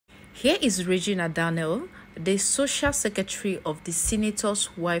Here is Reginal, the social secretary of the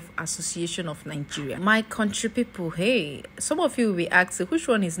Senator's Wife Association of Nigeria. My country people, hey, some of you will be asking, which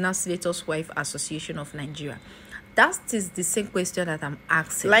one is now Senator's Wife Association of Nigeria? That is the same question that I'm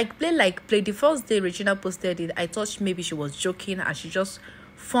asking. Like play. The first day Regina posted it, I thought maybe she was joking and she just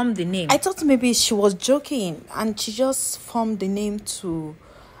formed the name. I thought maybe she was joking and she just formed the name to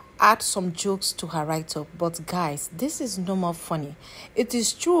add some jokes to her write-up. But guys, this is no more funny. It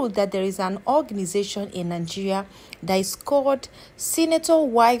is true that there is an organization in Nigeria that is called Senator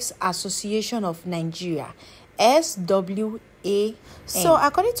Wives Association of Nigeria, SWAN. So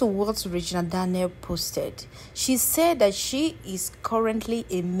according to what Regina Daniel posted, she said that she is currently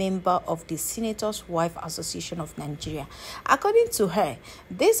a member of the Senator's Wife Association of Nigeria. According to her,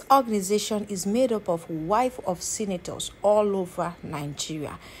 this organization is made up of wives of senators all over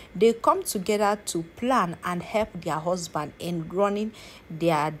Nigeria. They come together to plan and help their husband in running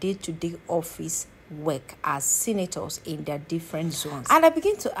their day-to-day office work as senators in their different zones. And I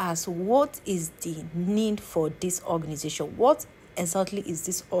begin to ask, what is the need for this organization? What exactly is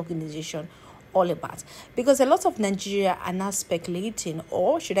this organization all about? Because a lot of Nigeria are now speculating,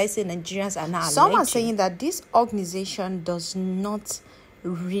 or should I say Nigerians are now some are saying that this organization does not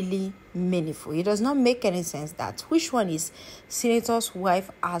really meaningful. It does not make any sense. That which one is Senator's Wife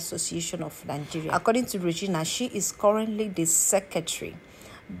Association of Nigeria? According to Regina, she is currently the secretary,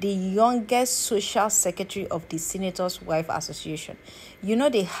 the youngest social secretary of the Senator's Wife Association. You know,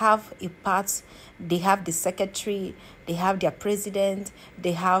 they have a part, they have the secretary, they have their president,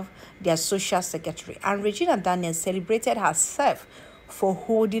 they have their social secretary. And Regina Daniel celebrated herself for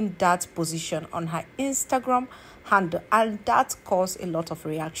holding that position on her Instagram handle, and that caused a lot of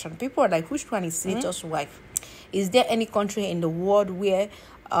reaction. People are like, which one is Senator's wife? Is there any country in the world where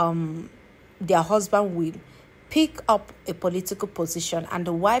their husband will pick up a political position and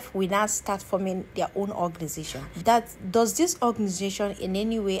the wife will now start forming their own organization? That does this organization in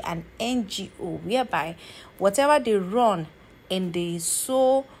any way an NGO whereby whatever they run in the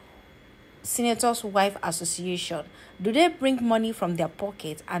Senator's Wife Association, do they bring money from their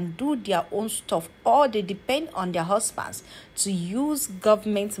pocket and do their own stuff, or they depend on their husbands to use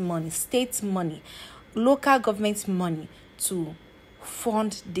government money, state money, local government money to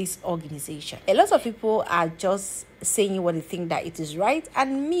fund this organization? A lot of people are just saying what they think that it is right,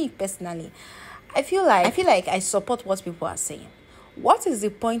 and me personally, I feel like I support what people are saying. What is the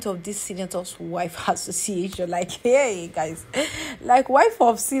point of this Senator's Wife Association? Like, hey guys, like wife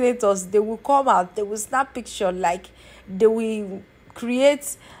of senators, they will come out, they will snap picture, like they will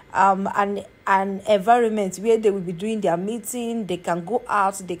create an environment where they will be doing their meeting, they can go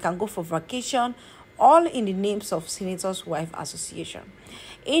out, they can go for vacation, all in the names of Senator's Wife Association.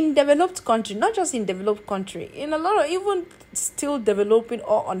 In developed country, not just in developed country, in a lot of even still developing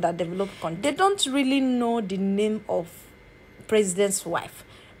or underdeveloped country, they don't really know the name of president's wife,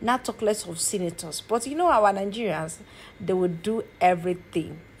 not talk less of senators. But you know, our Nigerians, they will do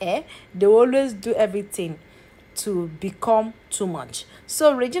everything. They will always do everything to become too much.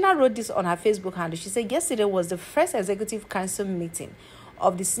 So Regina wrote this on her Facebook handle. She said, yesterday was the first executive council meeting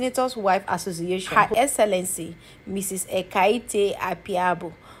of the Senator's Wife Association. Her Excellency, Mrs. Ekaite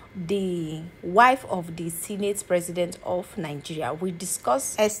Apiabo, the wife of the Senate President of Nigeria. We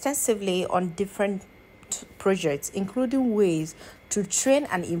discussed extensively on different projects, including ways to train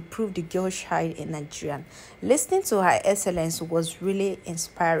and improve the girl child in Nigeria. Listening to Her Excellency was really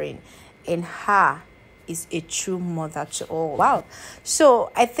inspiring, and her is a true mother to all. Wow.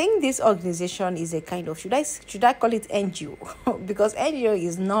 So I think this organization is a kind of, should I call it NGO? Because NGO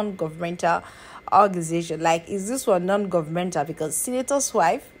is non-governmental organization. Like, is this one non-governmental? Because senator's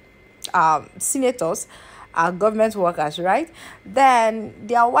wife, senators are government workers, right? Then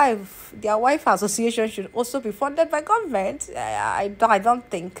their wife association should also be funded by government. I don't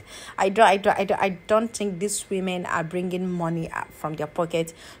think these women are bringing money from their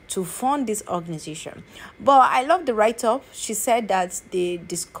pocket to fund this organization. But I love the write-up. She said that they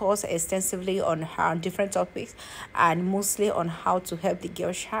discuss extensively on her different topics and mostly on how to help the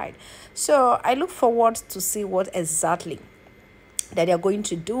girl child. So I look forward to see what exactly that they are going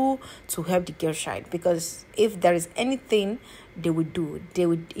to do to help the girl child, because if there is anything they would do,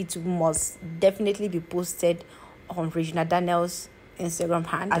 it must definitely be posted on Regina Daniel's Instagram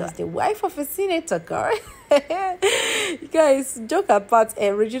handle as the wife of a senator, girl. Guys, joke apart,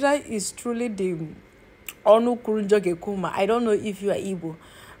 Regina is truly the Onu Kurunjoge Kuma. I don't know if you are Igbo,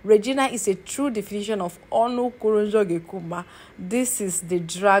 Regina is a true definition of Onu Kurunjo Gekuma. This is the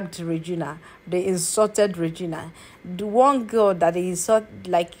dragged Regina, the insulted Regina. The one girl that they insult,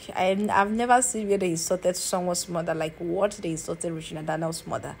 like, I've never seen where they insulted someone's mother, like what they insulted Regina Daniel's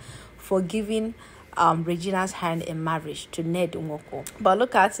mother for giving Regina's hand in marriage to Ned Nwoko. But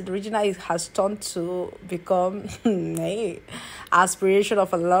look at it, Regina has turned to become aspiration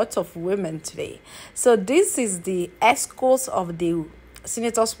of a lot of women today. So this is the escorts of the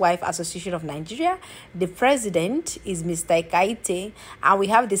Senator's Wife Association of Nigeria. The president is Mr. Ikaite, and we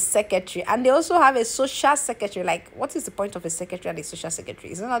have the secretary, and they also have a social secretary. Like, what is the point of a secretary and a social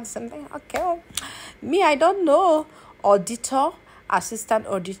secretary? Isn't that the same thing? Okay, well, me, I don't know. Auditor, assistant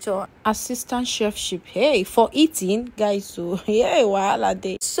auditor, assistant chefship. Hey, for eating, guys. So yeah, wahala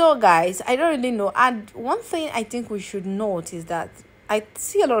day. So guys, I don't really know. And one thing I think we should note is that I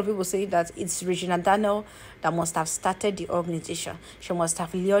see a lot of people saying that it's Regina Daniel that must have started the organization. She must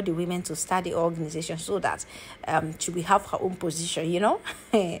have lured the women to start the organization so that she will have her own position, you know.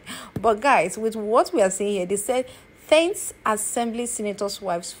 But guys, with what we are saying here, they said 10th Assembly Senators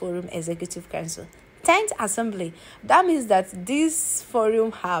Wives Forum Executive Council. 10th Assembly. That means that this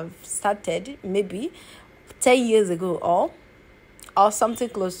forum have started maybe 10 years ago or something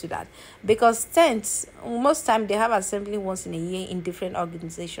close to that, because 10th, most time they have assembly once in a year in different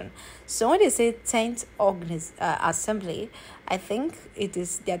organizations. So when they say 10th assembly, I think it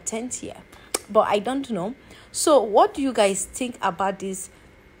is their 10th year, but I don't know. So what do you guys think about this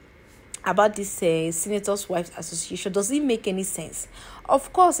Senators Wives Association? Does it make any sense?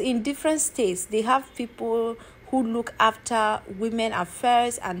 Of course, in different states they have people who look after women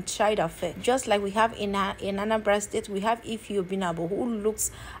affairs and child affairs. Just like we have in Anambra State, we have Ify Obinabo, who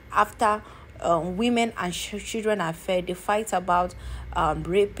looks after women and children affairs. They fight about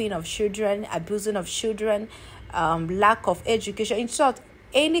raping of children, abusing of children, lack of education. In short,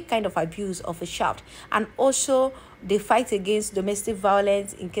 any kind of abuse of a child. And also they fight against domestic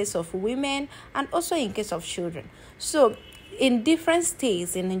violence in case of women and also in case of children. So in different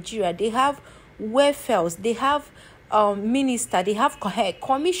states in Nigeria, they have welfares, they have ministers, they have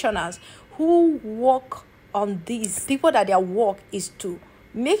commissioners who work on these people, that their work is to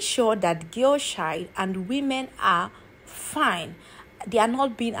make sure that girl child and women are fine. They are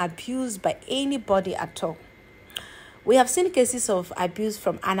not being abused by anybody at all. We have seen cases of abuse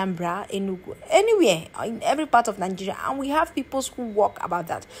from Anambra, Enugu, anywhere, in every part of Nigeria, and we have people who work about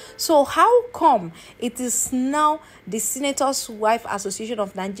that. So how come it is now the Senators Wife Association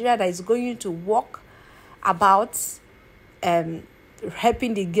of Nigeria that is going to work about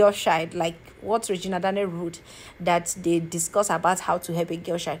helping the girl child, like what Regina Daniel wrote, that they discuss about how to help a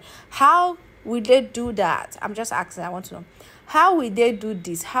girl child? How will they do that? I'm just asking, I want to know. How will they do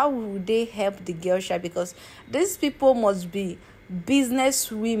this? How will they help the girl child? Because these people must be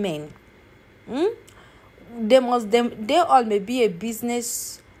business women. They all may be a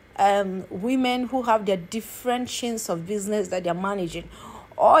business women who have their different chains of business that they're managing.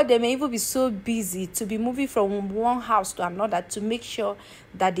 Or they may even be so busy to be moving from one house to another to make sure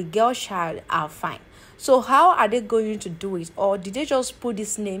that the girl child are fine. So how are they going to do it? Or did they just put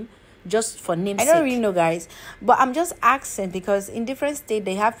this name just for namesake? I don't really know, guys, but I'm just asking because in different states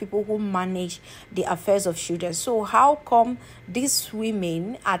they have people who manage the affairs of children. So how come these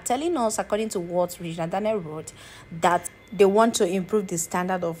women are telling us, according to what Regina Daniel wrote, that they want to improve the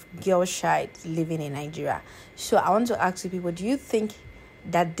standard of girl child living in Nigeria? So I want to ask you people, do you think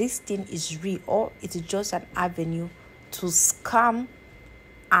that this thing is real, or it is just an avenue to scam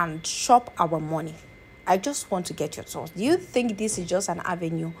and chop our money? I just want to get your thoughts. Do you think this is just an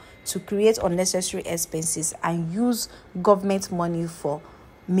avenue to create unnecessary expenses and use government money for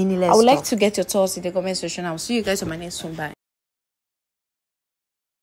meaningless stuff? I would like to get your thoughts in the comment section. I'll see you guys on my next one. Bye.